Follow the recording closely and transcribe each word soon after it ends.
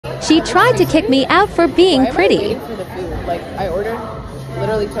She tried to kick me out for being Why am I pretty. waiting for the food? Like, I ordered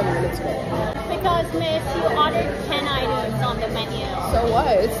literally 20 minutes ago. Because, miss, you ordered 10 items on the menu. So what?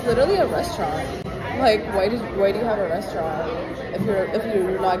 It's literally a restaurant. Like, why do you have a restaurant if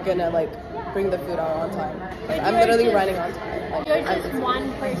you're not gonna like bring the food out on time? I'm literally running on time. Like, You're just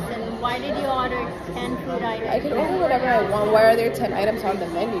one person. Why did you order 10 food items? I can order whatever I want. Why are there 10 items on the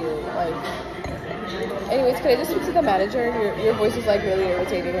menu? Like, anyways, can I just speak to the manager? Your voice is like really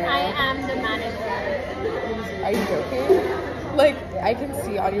irritating right I now. am the manager. Are you joking? Like, I can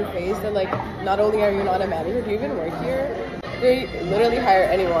see on your face that like not only are you not a manager, do you even work here? They literally hire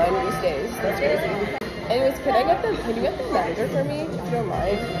anyone these days. That's crazy. Anyways, can you get the manager for me, if you don't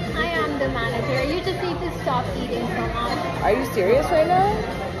mind? I am the manager. You just need to stop eating from us. Are you serious right now?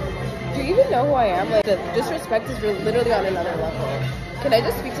 Do you even know who I am? Like, the disrespect is literally on another level. Can I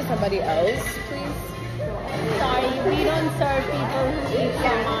just speak to somebody else, please? Sorry, we don't serve people who eat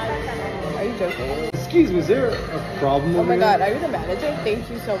from us. Are you joking? Excuse me, is there a problem Oh over my here? god, are you the manager? Thank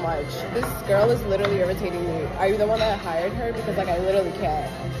you so much. This girl is literally irritating me. Are you the one that hired her? Because like I literally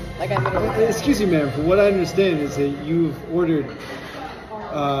can't. Like I literally can't. Excuse me, ma'am. From what I understand is that you've ordered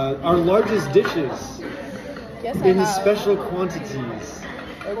our largest dishes Yes, I in have. special quantities.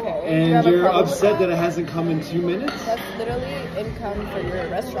 Okay. Do you And have a you're problem with upset that it hasn't come in 2 minutes? That's literally income for your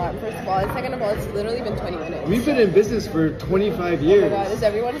restaurant, first of all. And second of all, it's literally been 20 minutes. We've been in business for 25 years. Oh my god, is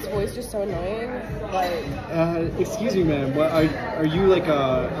everyone's voice just so annoying? Like, Excuse me, ma'am. What are you like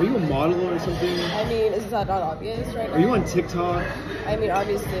are you a model or something? I mean, is that not obvious right now? Are you on TikTok? I mean,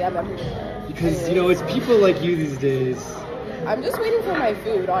 obviously, I'm everywhere. Because you know it's people like you these days. I'm just waiting for my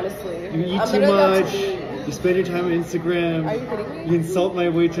food, honestly. You eat I'm too literally about to much. leave. You spend your time on Instagram. Are you kidding me? You insult my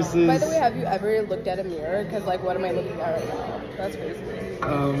waitresses. By the way, have you ever looked at a mirror? Because, like, what am I looking at right now? That's crazy.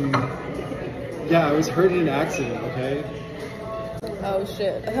 Yeah, I was hurt in an accident. Okay. Oh,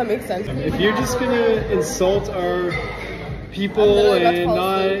 shit. That makes sense. If you're just gonna insult our people literally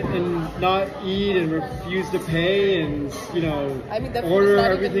about to and fall asleep. not eat and refuse to pay and I mean, the food order is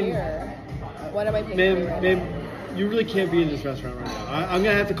not everything, even here. What am I paying ma'am, for right ma'am, now? you really can't be in this restaurant right now. I'm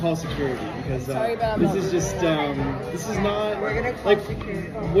gonna have to call security because Sorry, but I'm this not is just this is not We're gonna call like security.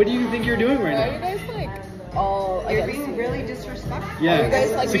 what do you think you're doing right Why are you now? guys, like, all You're against being me? really disrespectful. Yeah, Are you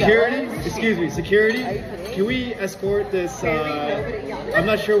guys, like, security. jealous? Excuse me, security. Are you kidding? Can we escort this? Nobody- I'm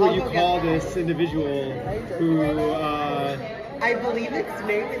not sure what I'll you go call get this individual who. I believe its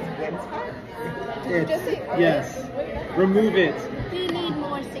name is Winston. Did you just say? Yes. Remove it. We need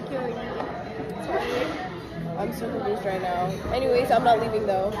more security. I'm so confused right now. Anyways, I'm not leaving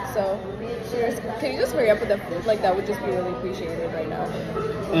though. So, cheers. Can you just hurry up with the food? Like, that would just be really appreciated right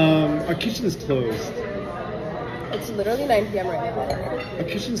now. Our kitchen is closed. It's literally 9 p.m. right now. Our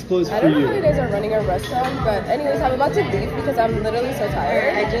kitchen's closed I for don't know how you you. guys are running a restaurant, but anyways, I'm about to leave because I'm literally so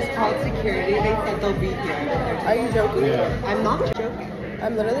tired. I just called security. They said they'll be here. Are you joking? Yeah. I'm not joking.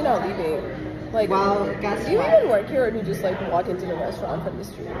 I'm literally not leaving. Like, Well, guess do you what? even work here, or do you just like walk into the restaurant from the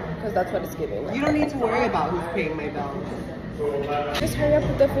street? Because that's what it's giving. You don't need to worry about who's paying my bills. Just hurry up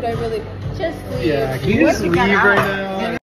with the food. I really. Just leave. Yeah. Can you just leave right now?